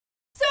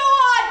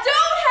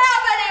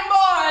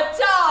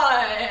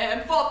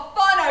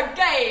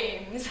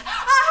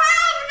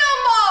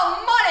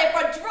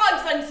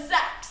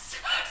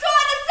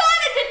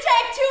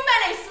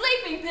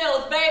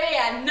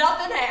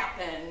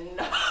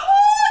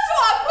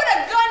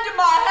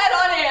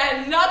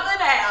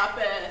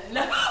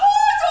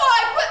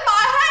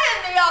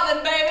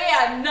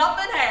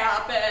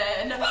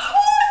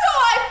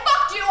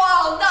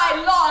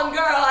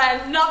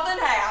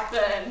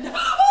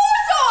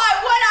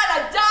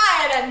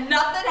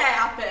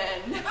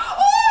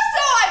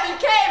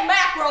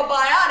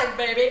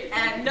baby,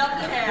 and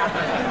nothing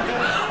happened.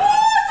 Oh,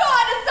 so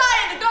I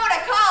decided to go to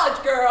college,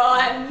 girl,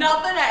 and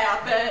nothing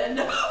happened.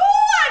 Oh,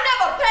 I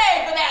never paid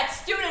for that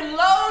student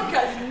loan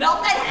because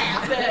nothing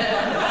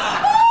happened.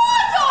 Oh,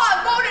 so I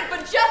voted for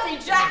Jesse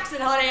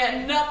Jackson, honey,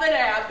 and nothing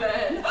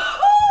happened. Oh,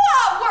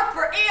 I worked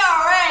for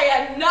ERA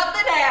and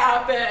nothing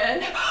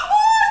happened. Oh,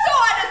 so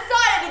I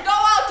decided to go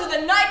out to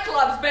the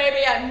nightclubs,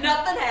 baby, and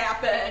nothing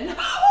happened.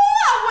 Oh,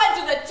 I went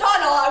to the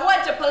tunnel, I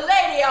went to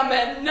Palladium,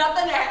 and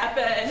nothing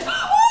happened.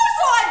 Oh,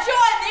 so I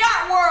joined the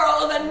art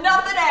world, and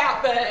nothing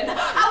happened.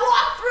 I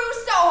walked through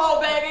Soho,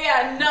 baby,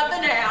 and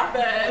nothing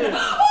happened.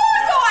 Oh,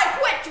 so I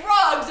quit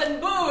drugs and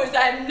booze,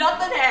 and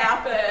nothing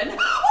happened.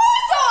 Oh,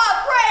 so I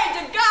prayed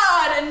to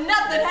God, and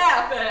nothing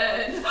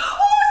happened.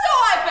 Oh, so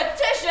I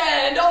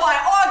petitioned, oh, I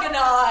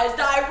organized,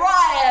 I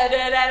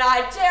rioted, and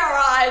I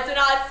terrorized,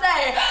 and I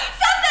say,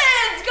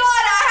 something's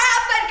gonna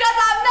happen, cause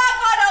I'm not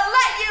gonna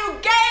let you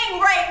gang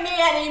rape me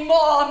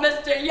anymore,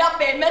 Mr.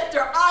 Yuppie,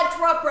 Mr.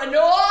 Entrepreneur.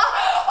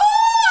 Oh,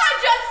 I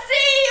just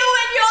see you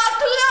in your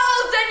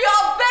clothes and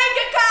your bank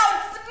account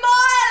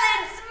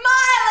smiling,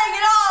 smiling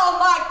at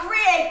all my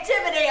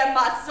creativity and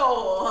my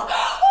soul.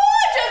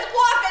 Oh, just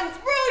walking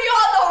through,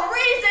 you're the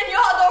reason,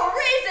 you're the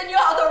reason,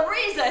 you're the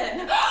reason.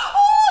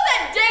 Oh,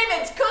 that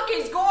David's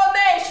Cookies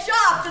Gourmet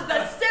Shops is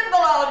the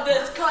symbol of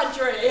this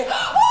country.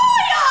 Oh,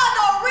 you're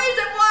the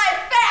reason why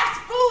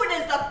fast food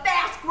is the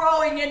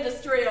fast-growing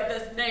industry of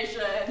this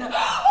nation.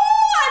 Oh,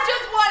 I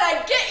just want to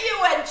get you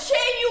and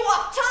chain you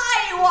up,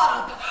 tie you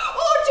up.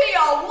 Oh, to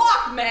your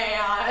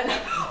Walkman.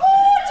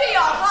 Oh, to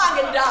your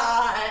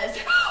Haagen-Dazs.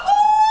 Oh,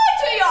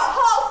 to your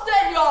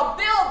Halston, your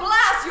Bill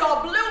Blass,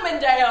 your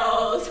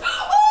Bloomingdale's.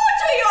 Oh,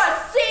 to your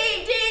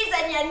CDs,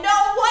 and you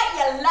know what?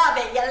 You love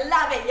it, you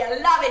love it, you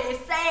love it. You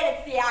say it,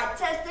 it's the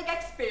artistic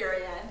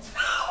experience.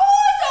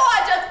 Oh, so I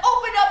just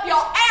open up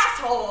your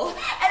asshole,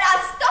 and I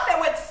stuff it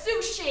with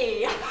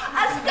sushi.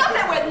 I stuff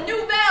it with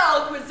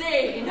Nouvelle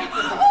Cuisine. Oh,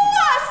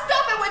 I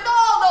stuff it with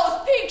all those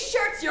pink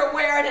shirts you're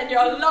wearing, and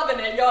you're loving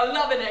it, you're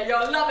loving it,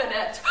 you're loving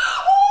it.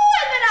 Oh,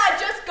 and then I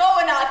just go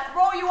and I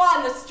throw you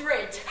on the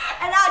street,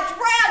 and I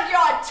drag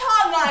your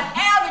tongue on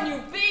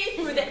Avenue B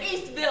through the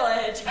East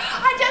Village.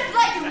 I just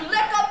let you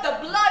lick up the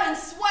blood and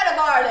sweat of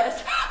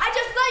artists. I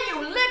just let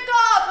you lick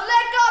up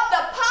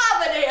the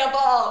poverty of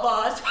all of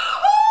us. Oh,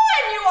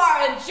 and you are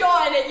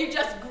enjoying it. You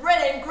just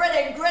grinning,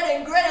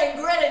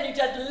 you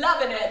just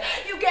loving it.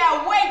 You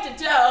can't wait to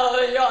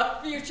tell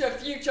your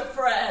future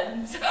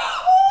friends. Oh,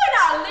 and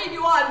I leave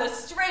you on the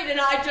street and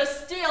I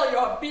just steal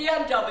your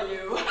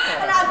BMW.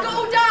 And I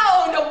go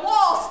down to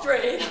Wall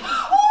Street.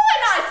 Oh,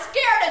 and I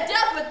scare to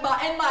death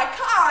in my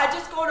car. I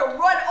just go to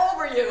run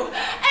over you.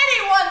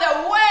 Anyone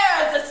that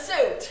wears a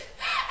suit.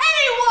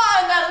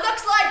 Anyone that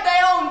looks like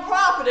they own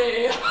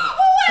property. Oh,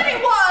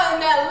 anyone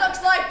that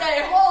looks like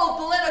they hold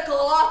political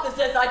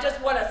offices. I just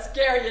want to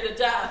scare you to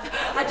death.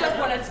 I just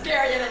want to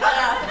scare you to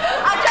death.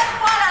 I just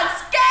want to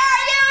scare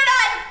you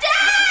to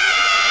death!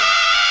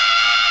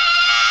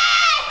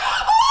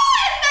 Oh,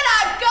 and then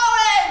I go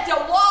into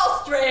Wall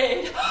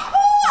Street.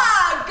 Oh,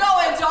 I go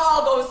into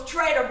all those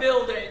trader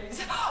buildings.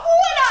 Oh,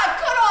 and I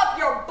cut off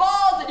your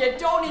balls and you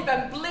don't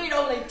even bleed,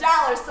 only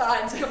dollar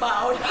signs come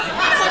out. You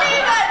don't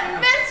even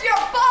miss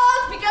your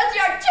balls because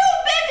you're too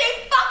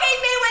busy fucking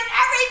me with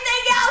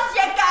everything else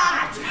you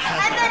got.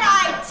 And then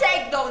I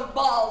take those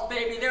balls,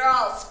 baby. They're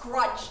all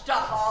scrunched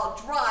up, all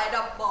dried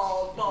up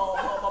balls.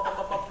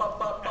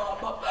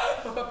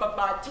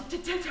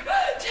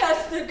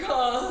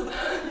 Testicle.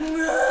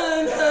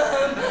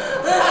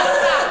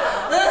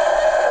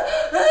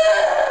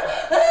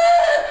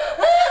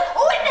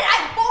 Oh, and then I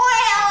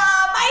boil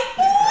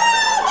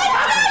the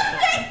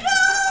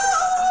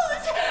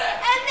testicles.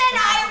 And then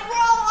I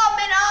roll them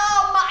in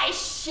all my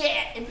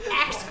shit and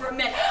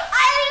excrement.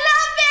 I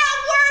love that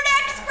word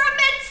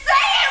excrement.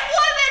 Say it,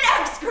 woman,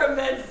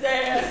 excrement,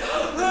 say it.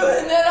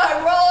 And then I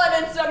roll it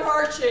in some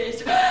Hershey's.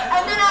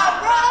 And then I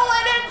roll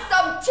it in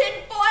some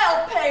tinfoil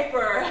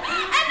paper.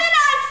 And then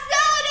I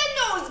sell it in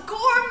those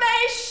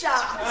gourmet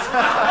shops.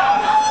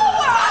 Oh,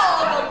 where all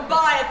of them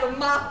buy it, the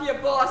mafia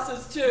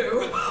bosses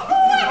too.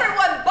 Oh,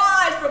 everyone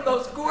buys from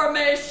those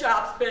gourmet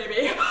shops,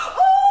 baby.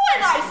 Oh,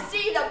 and I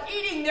see them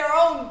eating their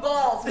own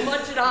balls,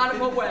 munching on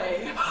them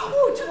away.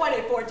 Oh,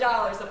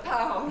 $24 a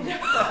pound.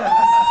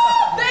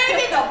 Oh,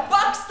 baby, the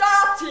buck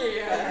stopped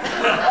here.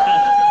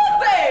 Oh,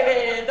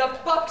 baby, the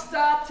buck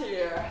stopped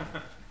here.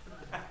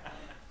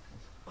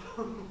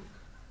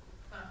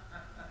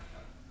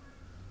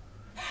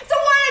 So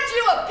why don't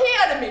you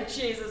appear to me,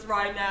 Jesus,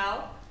 right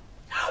now?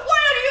 Why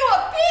don't you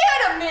appear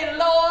to me,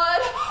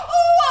 Lord?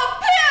 Oh,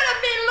 appear to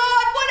me,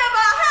 Lord.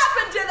 Whatever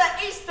happened to the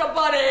Easter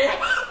Bunny?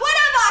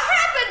 Whatever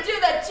happened to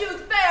the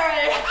Tooth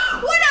Fairy?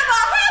 Whatever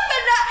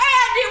happened to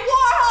Andy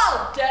Warhol?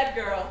 Dead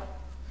girl.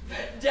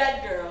 Dead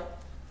girl.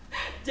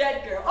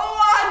 Dead girl. Oh,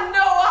 I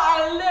know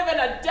I live in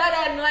a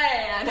dead-end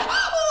land. Oh,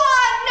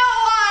 I know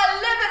I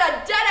live in a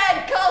dead-end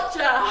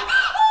culture. Oh,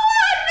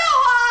 I know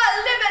I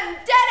live in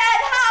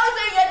dead-end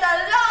housing. It's a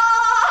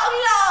long,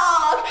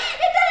 long,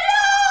 it's a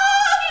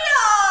long,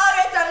 long,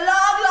 it's a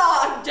long,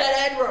 long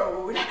dead-end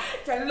road.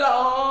 It's a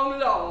long,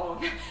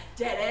 long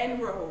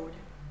dead-end road.